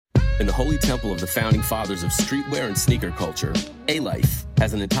In the holy temple of the founding fathers of streetwear and sneaker culture, Alife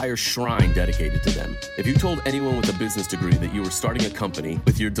has an entire shrine dedicated to them. If you told anyone with a business degree that you were starting a company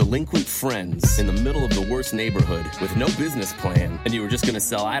with your delinquent friends in the middle of the worst neighborhood with no business plan and you were just gonna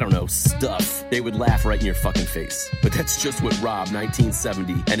sell, I don't know, stuff, they would laugh right in your fucking face. But that's just what Rob,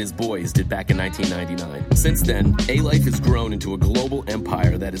 1970, and his boys did back in 1999. Since then, Alife has grown into a global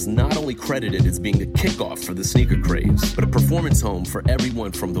empire that is not only credited as being the kickoff for the sneaker craze, but a performance home for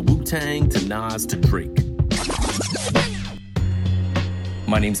everyone from the Wu-Tang to Nas to Drake.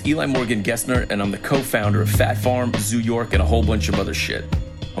 My name's Eli Morgan Gesner, and I'm the co-founder of Fat Farm, Zoo York, and a whole bunch of other shit.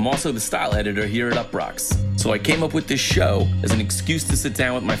 I'm also the style editor here at Uprocks. So I came up with this show as an excuse to sit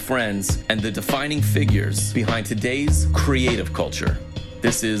down with my friends and the defining figures behind today's creative culture.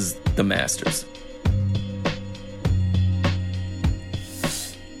 This is The Masters.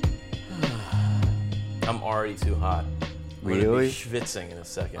 I'm already too hot. We're Really? gonna be schwitzing in a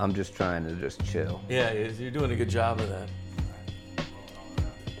second. I'm just trying to just chill. Yeah, you're doing a good job of that.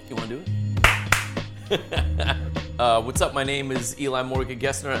 You want to do it? What's up? My name is Eli Morgan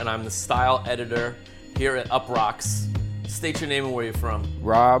Gesner, and I'm the style editor here at Uprocks. State your name and where you're from.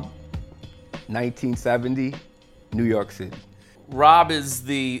 Rob, 1970, New York City. Rob is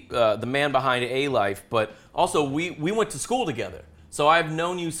the man behind Alife, but also we went to school together. So I've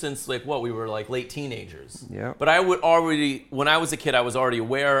known you since we were late teenagers. Yeah. But when I was a kid, I was already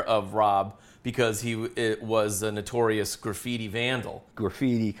aware of Rob because he was a notorious graffiti vandal.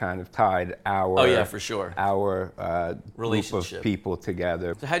 Graffiti kind of tied our for sure. Our group of people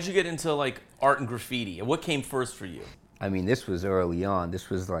together. So how'd you get into art and graffiti? And what came first for you? I mean, this was early on. This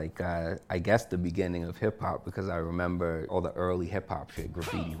was I guess the beginning of hip hop, because I remember all the early hip hop shit,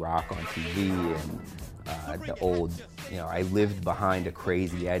 Graffiti Rock on TV, and the old, I lived behind a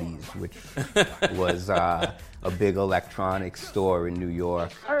Crazy Eddie's, which was a big electronics store in New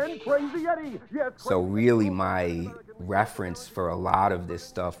York. And Crazy Eddie, yes. So really my reference for a lot of this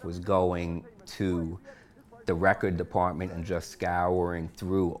stuff was going to the record department and just scouring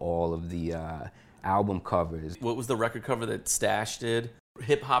through all of the album covers. What was the record cover that Stash did?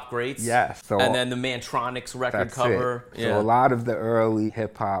 Hip Hop Greats? Yes. So and then the Mantronics record cover. It. So a lot of the early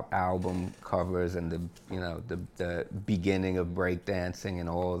hip hop album covers and the beginning of breakdancing and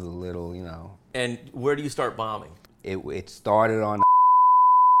all the little, And where do you start bombing? It started on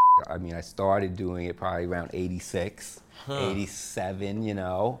I started doing it probably around 86,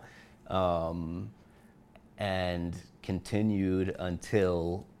 87, and continued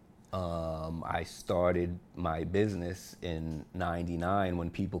until I started my business in 99 when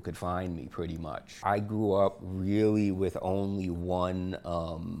people could find me pretty much. I grew up really with only one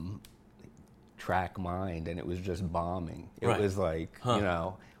track mind, and it was just bombing. It was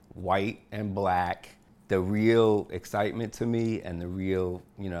white and black. The real excitement to me and the real,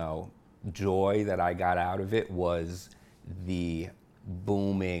 joy that I got out of it was the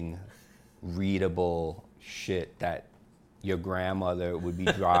booming, readable shit that your grandmother would be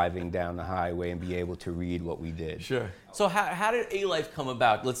driving down the highway and be able to read what we did. Sure. So how did Alife come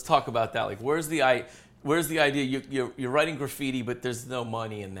about? Let's talk about that. Where's the idea? You're writing graffiti, but there's no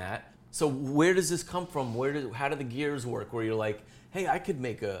money in that. So where does this come from? How do the gears work? Where you're like, hey, I could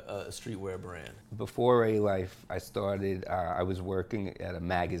make a streetwear brand. Before Alife, I started. I was working at a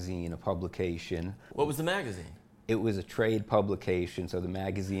magazine, a publication. What was the magazine? It was a trade publication, so the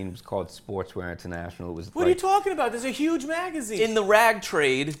magazine was called Streetwear International. It was what are you talking about? There's a huge magazine. In the rag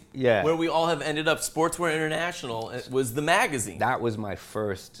trade, where we all have ended up, Streetwear International was the magazine. That was my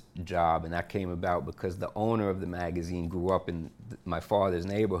first job, and that came about because the owner of the magazine grew up in my father's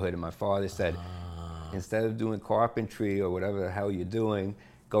neighborhood, and my father said, instead of doing carpentry or whatever the hell you're doing,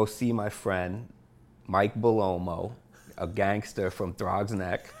 go see my friend, Mike Belomo, a gangster from Throgs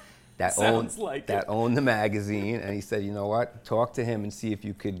Neck, that owned the magazine, and he said, you know what, talk to him and see if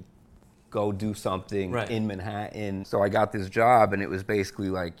you could go do something in Manhattan. So I got this job, and it was basically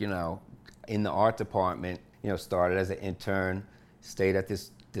in the art department, started as an intern, stayed at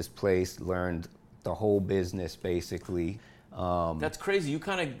this place, learned the whole business basically. That's crazy. You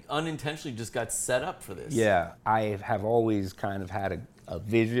kind of unintentionally just got set up for this. Yeah, I have always kind of had a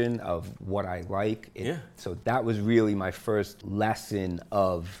vision of what I like. So that was really my first lesson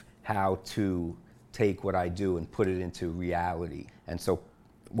of how to take what I do and put it into reality. And so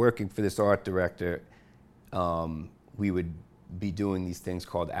working for this art director, we would be doing these things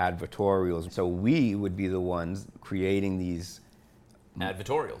called advertorials. So we would be the ones creating these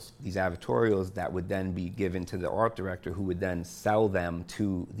advertorials that would then be given to the art director, who would then sell them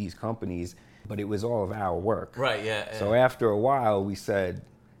to these companies, but it was all of our work. Right, yeah. So after a while, we said,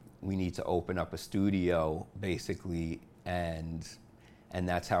 we need to open up a studio, basically, and And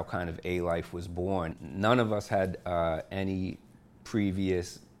that's how kind of Alife was born. None of us had any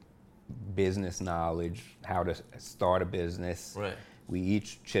previous business knowledge, how to start a business. Right. We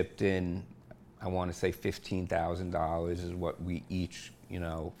each chipped in, I want to say $15,000 is what we each,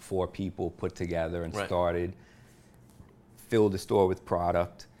 4 people put together and started. Filled a store with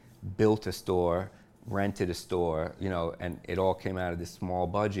product, built a store, rented a store, and it all came out of this small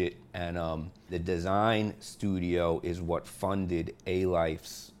budget. And the design studio is what funded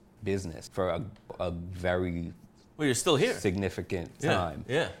Alife's business for a very you're still here. Significant time.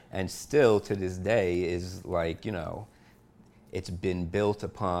 Yeah. And still to this day is like, it's been built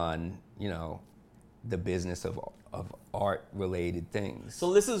upon, the business of art related things.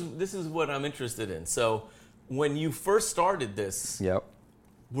 So this is what I'm interested in. So when you first started this, Yep.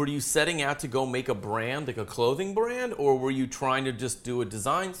 were you setting out to go make a brand, like a clothing brand, or were you trying to just do a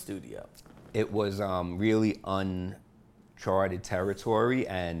design studio? It was really uncharted territory,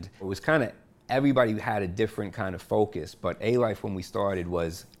 and it was kind of, everybody had a different kind of focus. But Alife, when we started,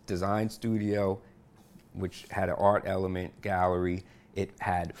 was design studio, which had an art element, gallery. It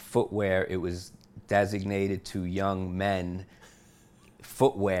had footwear. It was designated to young men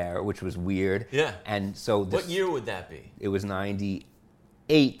footwear, which was weird. Yeah. And so what year would that be? It was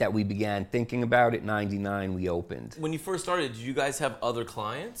 98 that we began thinking about it. 99 we opened. When you first started, did you guys have other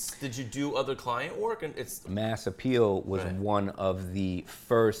clients? Did you do other client work? And it's Mass Appeal was one of the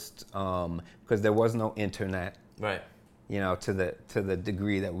first, because there was no internet. Right. To the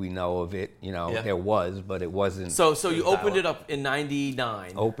degree that we know of it, there was, but it wasn't. So you opened it up in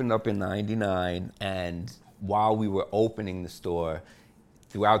 99. Opened up in 99, and while we were opening the store,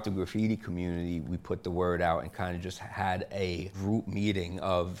 throughout the graffiti community, we put the word out and kind of just had a group meeting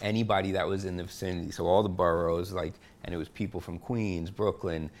of anybody that was in the vicinity. So all the boroughs, and it was people from Queens,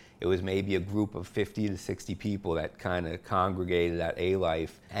 Brooklyn. It was maybe a group of 50 to 60 people that kind of congregated at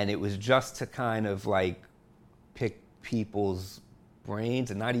Alife. And it was just to kind of pick people's brains,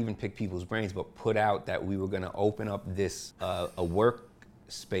 and not even pick people's brains, but put out that we were going to open up this a work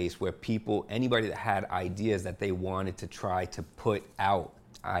space where anybody that had ideas that they wanted to try to put out.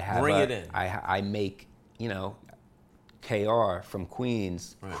 Bring it in. I make, KR from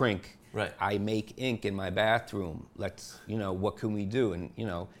Queens, Crink. Right. I make ink in my bathroom. Let's, what can we do? And,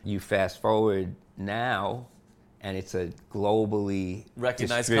 you fast forward now, and it's a globally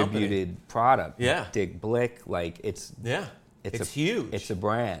recognized distributed company. Product. Yeah. Dick Blick, it's huge. It's a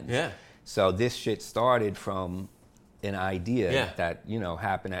brand. Yeah. So this shit started from an idea that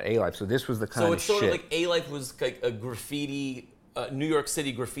happened at Alife. So this was the kind of shit. So it's sort of like Alife was like a graffiti, New York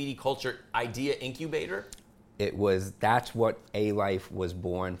City graffiti culture idea incubator. That's what Alife was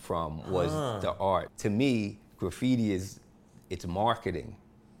born from, was the art. To me, graffiti it's marketing.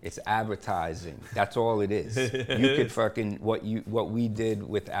 It's advertising. That's all it is. You could fucking, what we did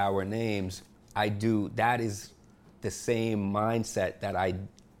with our names, that is the same mindset that I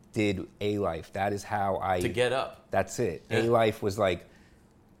did Alife. That is how to get up. That's it. Yeah. Alife was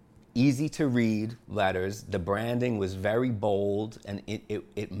easy to read letters. The branding was very bold, and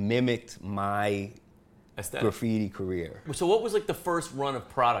it mimicked my aesthetic. Graffiti career. So what was the first run of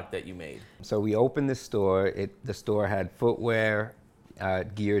product that you made? So we opened the store. The store had footwear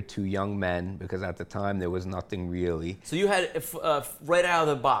geared to young men, because at the time there was nothing really. So you had right out of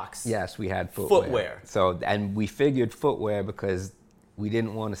the box. Yes, we had footwear. Footwear. So, and we figured footwear because we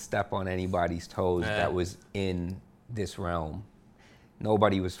didn't want to step on anybody's toes that was in this realm.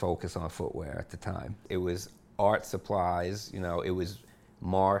 Nobody was focused on footwear at the time. It was art supplies, it was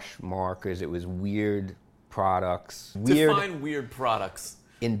marsh markers, it was weird products. Define weird products.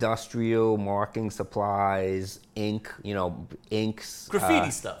 Industrial marking supplies, ink, inks.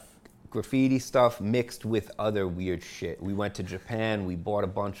 Graffiti stuff mixed with other weird shit. We went to Japan, we bought a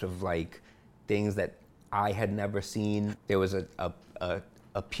bunch of things that I had never seen. There was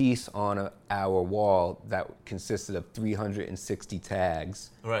a piece on our wall that consisted of 360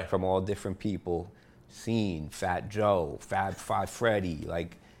 tags from all different people. Scene, Fat Joe, Fab Five Freddy,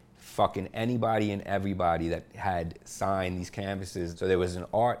 fucking anybody and everybody that had signed these canvases. So there was an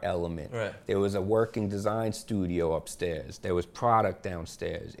art element. Right. There was a working design studio upstairs. There was product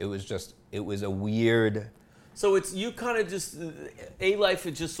downstairs. It was a weird. So you kind of just, Alife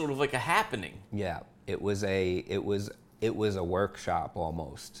is just sort of like a happening. Yeah, it was a workshop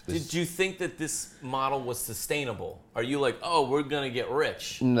almost. Did you think that this model was sustainable? Are you we're gonna get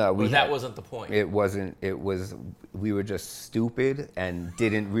rich? No, that wasn't the point. It wasn't. We were just stupid and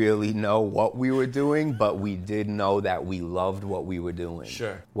didn't really know what we were doing, but we did know that we loved what we were doing.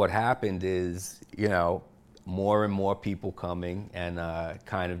 Sure. What happened is, more and more people coming and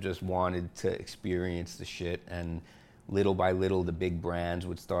kind of just wanted to experience the shit, and little by little, the big brands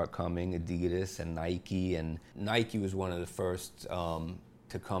would start coming, Adidas and Nike. And Nike was one of the first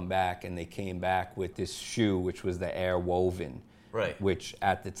to come back, and they came back with this shoe, which was the Air Woven, Right. which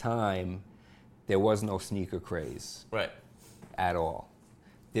at the time, there was no sneaker craze Right. at all.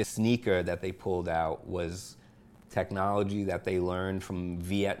 This sneaker that they pulled out was technology that they learned from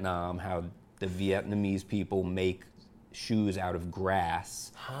Vietnam, how the Vietnamese people make shoes out of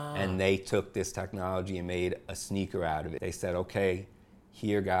grass, and they took this technology and made a sneaker out of it. They said, okay,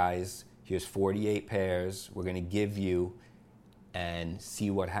 here guys, here's 48 pairs, we're gonna give you, and see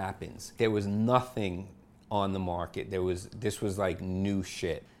what happens. There was nothing on the market. This was like new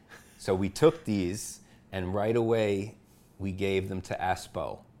shit. So we took these, and right away we gave them to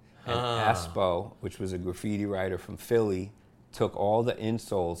Espo. And Espo, which was a graffiti writer from Philly, took all the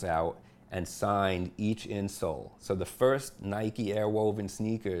insoles out and signed each insole. So the first Nike Air Woven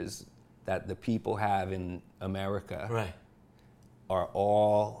sneakers that the people have in America Right. are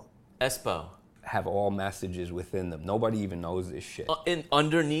all, Espo. have all messages within them. Nobody even knows this shit.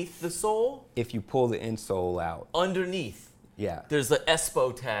 Underneath the sole? If you pull the insole out, Underneath. yeah, There's the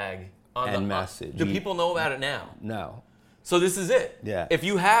Espo tag on and the message. Do people know about it now? No. So this is it. Yeah. If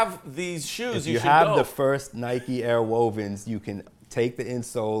you have these shoes, If you you should have go. the first Nike Air Wovens, you can take the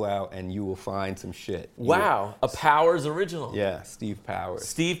insole out and you will find some shit. Wow, a Powers original. Yeah, Steve Powers.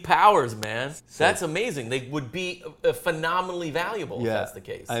 Steve Powers, man. That's amazing. They would be phenomenally valuable if that's the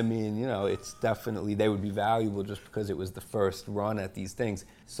case. I mean, you know, it's definitely, they would be valuable just because it was the first run at these things.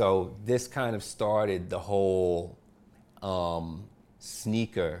 So this kind of started the whole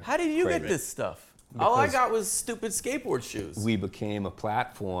sneaker. How did you get craze. this stuff? All I Because got was stupid skateboard shoes. We became a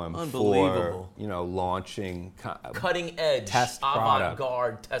platform for, Unbelievable. you know, launching Cutting edge, test product.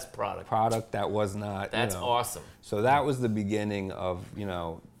 avant-garde test product. That was not, That's you know. awesome. So that was the beginning of, you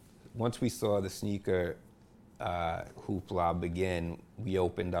know, once we saw the sneaker hoopla begin, we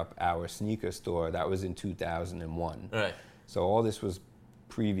opened up our sneaker store. That was in 2001. Right. So all this was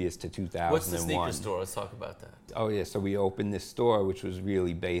previous to 2001. What's the sneaker store? Let's talk about that. Oh yeah, so we opened this store, which was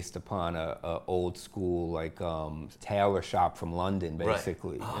really based upon a old school like tailor shop from London,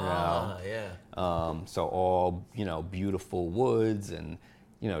 basically. Right. You know? Yeah. So all, you know, beautiful woods and,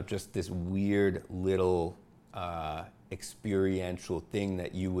 you know, just this weird little experiential thing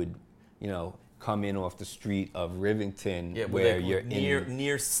that you would, you know, come in off the street of Rivington, where you're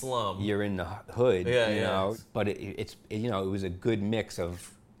near slum. You're in the hood, Yeah, you yeah. know. But it's you know, it was a good mix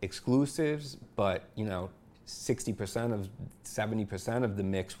of exclusives, but you know, 70% of the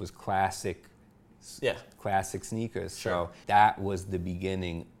mix was classic sneakers. Sure. So that was the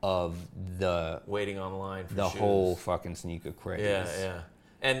beginning of the Waiting online for the shoes. whole fucking sneaker craze. Yeah.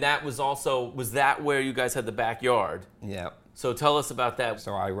 And that was that where you guys had the backyard? Yeah. So tell us about that.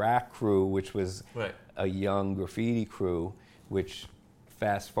 So Iraq Crew, which was Right. a young graffiti crew, which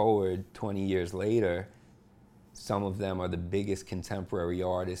fast forward 20 years later, some of them are the biggest contemporary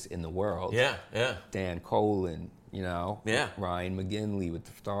artists in the world. Yeah. Dan Colin, you know, Yeah. Ryan McGinley with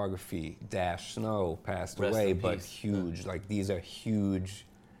the photography, Dash Snow passed Rest away, in but peace. huge. Like these are huge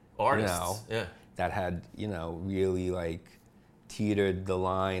Artists. You know, Yeah. that had, you know, really like teetered the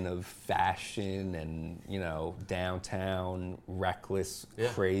line of fashion and, you know, downtown, reckless,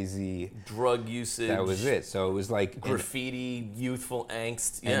 crazy. Drug usage. That was it. So it was like Graffiti, youthful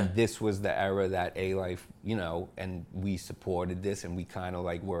angst. Yeah. and this was the era that Alife, you know, and we supported this, and we kind of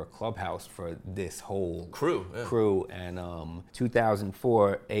like were a clubhouse for this whole Crew. And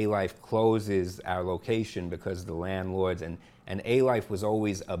 2004, Alife closes our location because the landlords and Alife was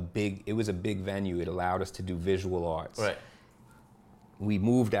always a big venue. It allowed us to do visual arts. Right. We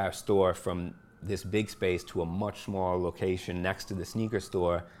moved our store from this big space to a much smaller location next to the sneaker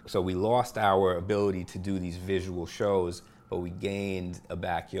store. So we lost our ability to do these visual shows, but we gained a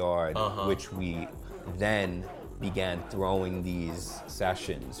backyard, which we then began throwing these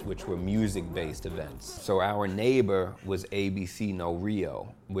sessions, which were music-based events. So our neighbor was ABC No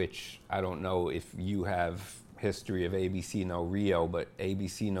Rio, which I don't know if you have history of ABC No Rio, but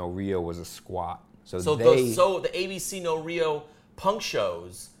ABC No Rio was a squat. So the ABC No Rio punk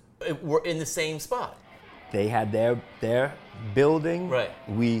shows were in the same spot. They had their building. Right.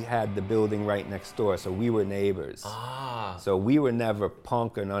 We had the building right next door, so we were neighbors. So we were never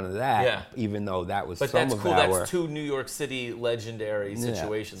punk or none of that. Yeah. Even though that was But some that's of cool. our. That's two New York City legendary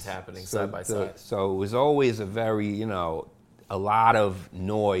situations happening side by side. So it was always a very, you know, a lot of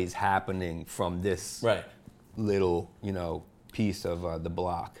noise happening from this little, you know, piece of the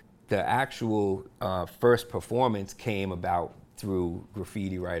block. The actual first performance came about through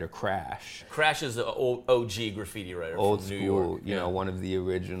graffiti writer Crash. Crash is an OG graffiti writer Old from New school, York. you know, one of the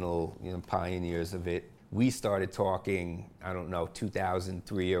original, you know, pioneers of it. we started talking, I don't know,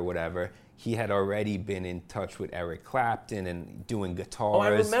 2003 or whatever. He had already been in touch with Eric Clapton and doing guitars. Oh, I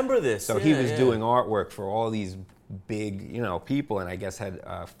remember this. So he was doing artwork for all these big, people, and I guess had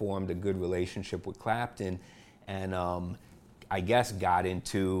formed a good relationship with Clapton, and I guess got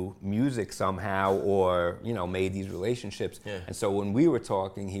into music somehow, or made these relationships. Yeah. And so when we were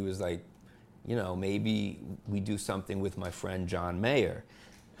talking, he was like, maybe we do something with my friend John Mayer,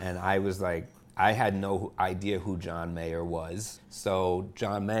 and I was like, I had no idea who John Mayer was. So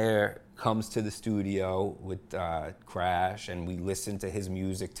John Mayer comes to the studio with Crash, and we listen to his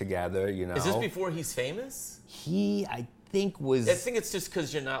music together, Is this before he's famous? He, I think it's just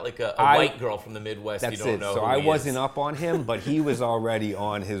because you're not like a white girl from the Midwest. That's you don't it. know So who I he wasn't is. up on him, but he was already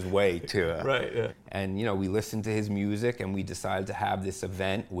on his way to it. Right, yeah. And, we listened to his music, and we decided to have this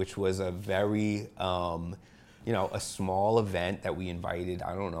event, which was a very, a small event that we invited,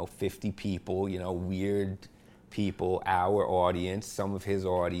 50 people, weird people, our audience, some of his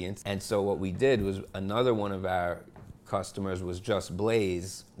audience. And so what we did was, another one of our customers was Just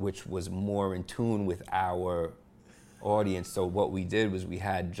Blaze, which was more in tune with our audience. So what we did was we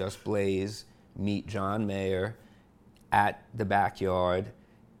had Just Blaze meet John Mayer at the backyard.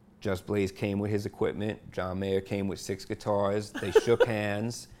 Just Blaze came with his equipment. John Mayer came with 6 guitars. They shook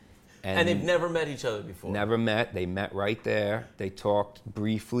hands. And they've never met each other before? Never met. They met right there. They talked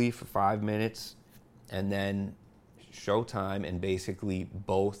briefly for 5 minutes, and then showtime, and basically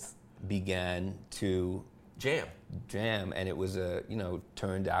both began to jam. And it was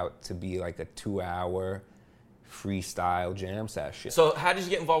turned out to be like a 2-hour freestyle jam session. So how did you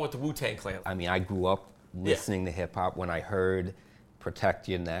get involved with the Wu-Tang Clan? I mean, I grew up listening to hip hop. When I heard Protect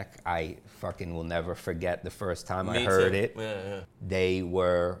Your Neck, I fucking will never forget the first time I heard it. Yeah. They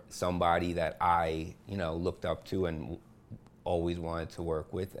were somebody that I, looked up to and always wanted to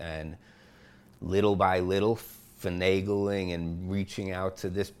work with. And little by little, finagling and reaching out to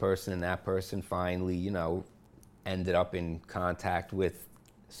this person and that person, finally, ended up in contact with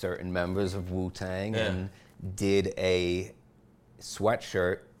certain members of Wu-Tang and did a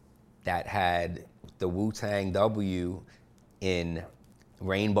sweatshirt that had the Wu-Tang W in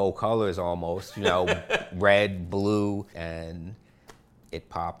rainbow colors almost, red, blue, and it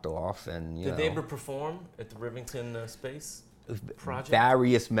popped off. And Did they ever perform at the Rivington Space project?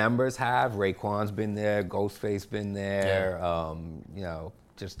 Various members have. Raekwon's been there, Ghostface been there,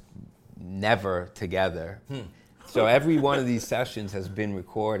 just never together. So every one of these sessions has been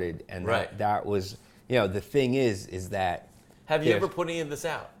recorded, and that was, the thing is that... Have you ever put any of this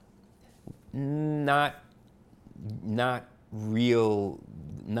out? Not real,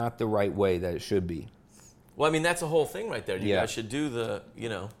 not the right way that it should be. Well, I mean, that's a whole thing right there. You guys should do the,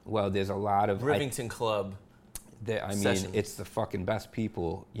 Well, there's a lot of... Rivington Club sessions. It's the fucking best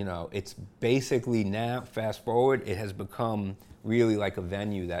people, It's basically now, fast forward, it has become really like a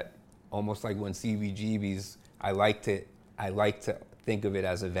venue that, almost like when CBGB's, I like to think of it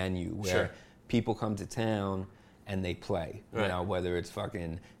as a venue where people come to town and they play, whether it's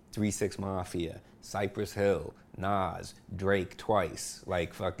fucking 3 6 Mafia, Cypress Hill, Nas, Drake twice,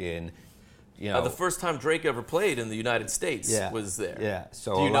 like fucking, the first time Drake ever played in the United States was there. Yeah.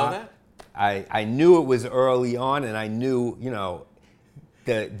 So do you know that? I knew it was early on, and I knew,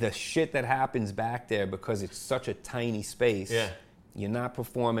 the shit that happens back there, because it's such a tiny space. Yeah. You're not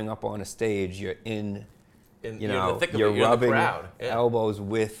performing up on a stage. You're in you're rubbing elbows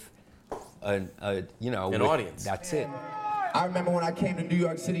with an audience. That's it. I remember when I came to New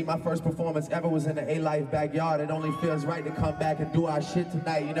York City, my first performance ever was in the Alife backyard. It only feels right to come back and do our shit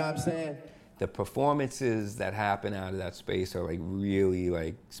tonight, you know what I'm saying? The performances that happen out of that space are like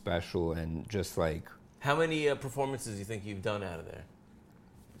really special, and just like... How many performances do you think you've done out of there?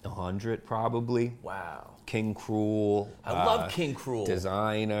 100 probably. Wow. King Cruel. I love King Cruel.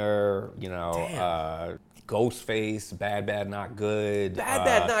 Designer, Ghostface, Bad Bad Not Good.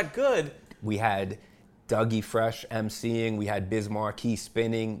 Bad Not Good? We had Dougie Fresh emceeing. We had Biz Markie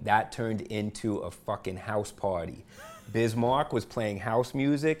spinning. That turned into a fucking house party. Biz Mark was playing house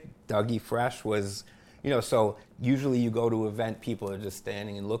music. Dougie Fresh was, so usually you go to an event, people are just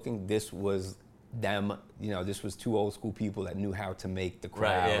standing and looking. This was them, this was 2 old school people that knew how to make the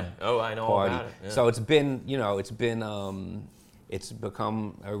crowd I know party. All about it. Yeah. So it's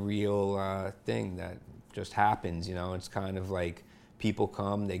become a real thing that just happens, It's kind of like people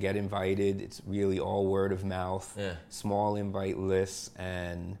come, they get invited. It's really all word of mouth, small invite lists,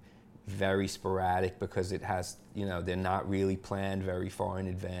 and very sporadic, because it has, they're not really planned very far in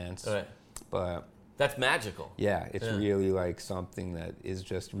advance. Right. But that's magical. Yeah, it's really like something that is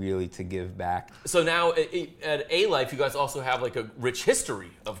just really to give back. So now at Alife, you guys also have like a rich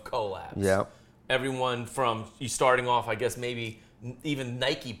history of collabs. Yeah. everyone from you starting off, I guess maybe even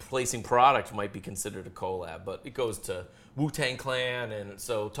Nike placing product might be considered a collab, but it goes to Wu-Tang Clan, and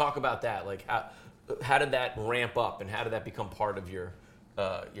so talk about that. Like, how did that ramp up, and how did that become part of your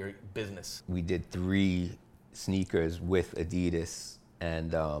business? We did 3 sneakers with Adidas,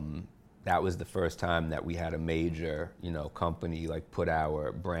 and that was the first time that we had a major, company like put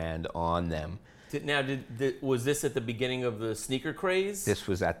our brand on them. Was this at the beginning of the sneaker craze? This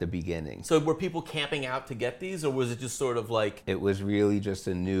was at the beginning. So were people camping out to get these, or was it just sort of like? It was really just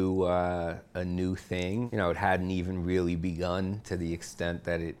a new thing. It hadn't even really begun to the extent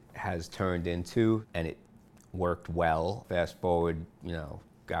that it has turned into, and it worked well. Fast forward,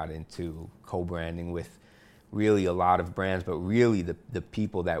 got into co-branding with really a lot of brands, but really the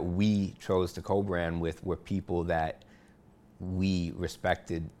people that we chose to co-brand with were people that we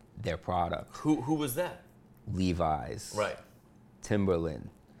respected their product. Who was that? Levi's. Right. Timberland.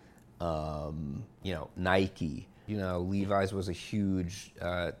 Nike. Levi's was a huge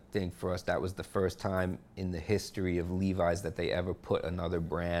thing for us. That was the first time in the history of Levi's that they ever put another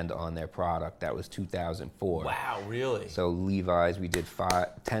brand on their product. That was 2004. Wow, really? So Levi's, we did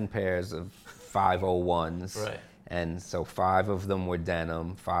 10 pairs of 501s. Right. And so 5 of them were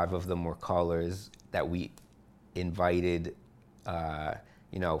denim, 5 of them were colors that we invited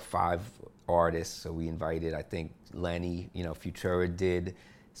 5 artists. So we invited, I think, Lenny, Futura did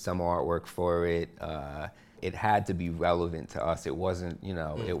some artwork for it. It had to be relevant to us. It wasn't,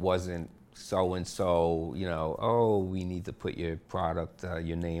 it wasn't so-and-so, oh, we need to put your product,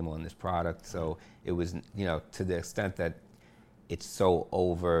 your name on this product. So it was, to the extent that it's so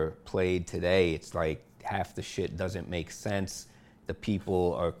overplayed today, it's like half the shit doesn't make sense. The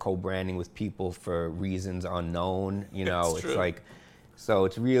people are co-branding with people for reasons unknown, it's true. like, so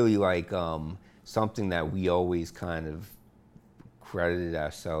it's really like something that we always kind of credited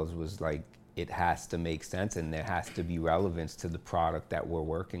ourselves was like, it has to make sense and there has to be relevance to the product that we're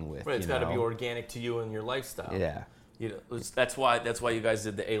working with. Right, it's got to be organic to you and your lifestyle. Yeah. That's why you guys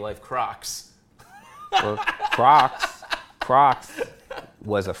did the Alife Crocs. Well, Crocs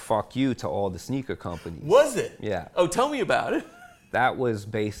was a fuck you to all the sneaker companies. Was it? Yeah. Oh, tell me about it. That was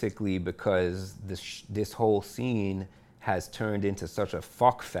basically because this whole scene has turned into such a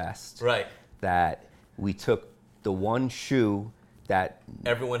fuck fest. Right. That we took the one shoe that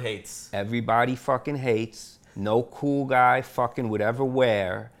everyone hates. Everybody fucking hates. No cool guy fucking would ever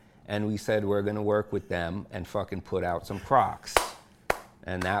wear. And we said we're gonna work with them and fucking put out some Crocs.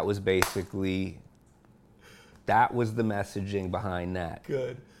 And that was basically, that was the messaging behind that.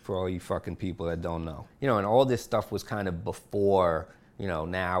 Good. For all you fucking people that don't know. And all this stuff was kind of before,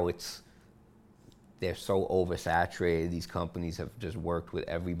 now they're so oversaturated. These companies have just worked with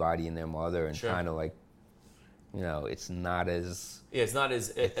everybody and their mother and kind of like, it's not as... Yeah, it's not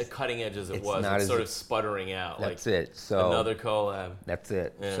as cutting edge as it was. It's sort of sputtering out. That's it. So another collab. That's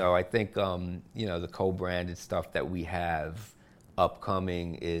it. Yeah. So I think, the co-branded stuff that we have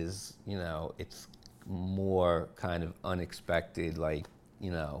upcoming is, it's more kind of unexpected, like,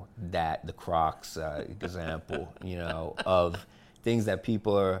 the Crocs example, of things that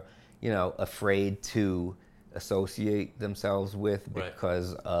people are, afraid to associate themselves with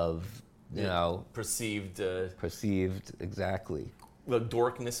because of, perceived exactly. The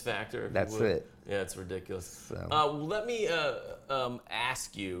dorkness factor. That's it. Yeah, it's ridiculous. So. Let me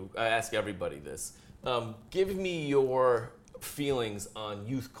ask you. I ask everybody this. Give me your feelings on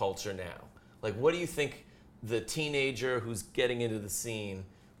youth culture now. Like, what do you think the teenager who's getting into the scene?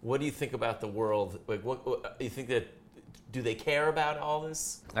 What do you think about the world? Like, what you think that? Do they care about all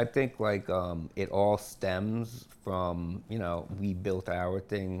this? I think it all stems from, we built our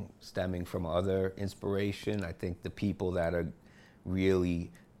thing stemming from other inspiration. I think the people that are really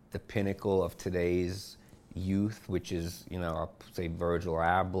the pinnacle of today's youth, which is, I'll say Virgil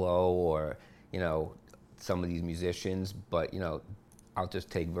Abloh or, some of these musicians, but, I'll just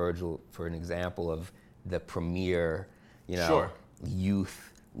take Virgil for an example of the premier, Sure.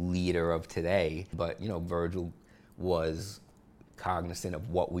 youth leader of today. But, Virgil was cognizant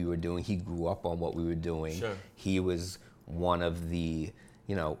of what we were doing. He grew up on what we were doing. Sure. He was one of the,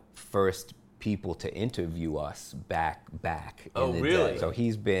 first people to interview us back in the really? day. So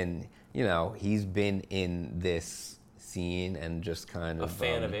he's been in this scene and just kind of a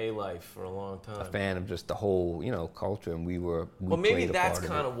fan of Alife for a long time. A fan of just the whole, culture, and we maybe played a that's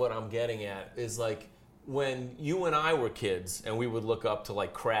part kind of of what I'm getting at is like when you and I were kids and we would look up to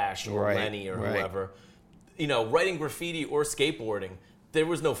like Crash or Lenny or whoever. Writing graffiti or skateboarding, there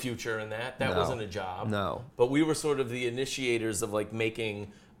was no future in that. That wasn't a job. No. But we were sort of the initiators of like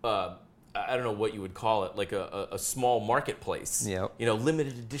making I don't know what you would call it, like a small marketplace. Yep. You know,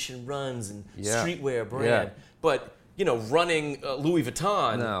 limited edition runs and Yeah. streetwear brand. Yeah. But, you know, running Louis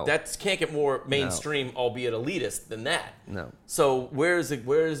Vuitton, No. that can't get more mainstream, albeit elitist, than that. No. So where does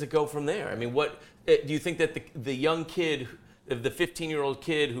it go from there? I mean, what do you think that the young kid, the 15-year-old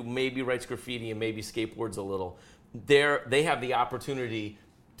kid who maybe writes graffiti and maybe skateboards a little, they have the opportunity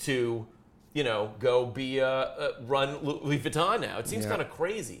to, you know, go run Louis Vuitton now? It seems kind of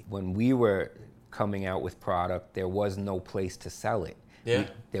crazy. When we were coming out with product, there was no place to sell it. Yeah.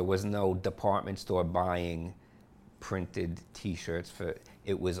 There was no department store buying printed T-shirts.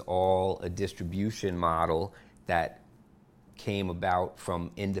 It was all a distribution model that came about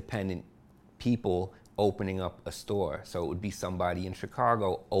from independent people opening up a store. So it would be somebody in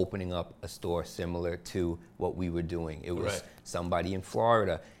Chicago opening up a store similar to what we were doing. It was somebody in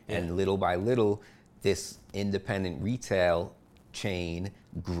Florida. And little by little, this independent retail chain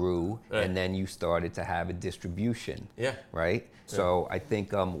grew, and then you started to have a distribution. Right? So I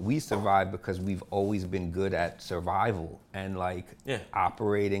think we survived because we've always been good at survival and like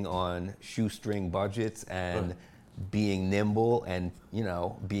operating on shoestring budgets and being nimble and, you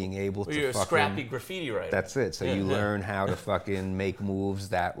know, being able to you're a scrappy graffiti writer. That's it. So you learn how to fucking make moves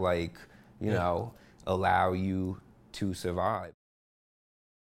that, like, you know, allow you to survive.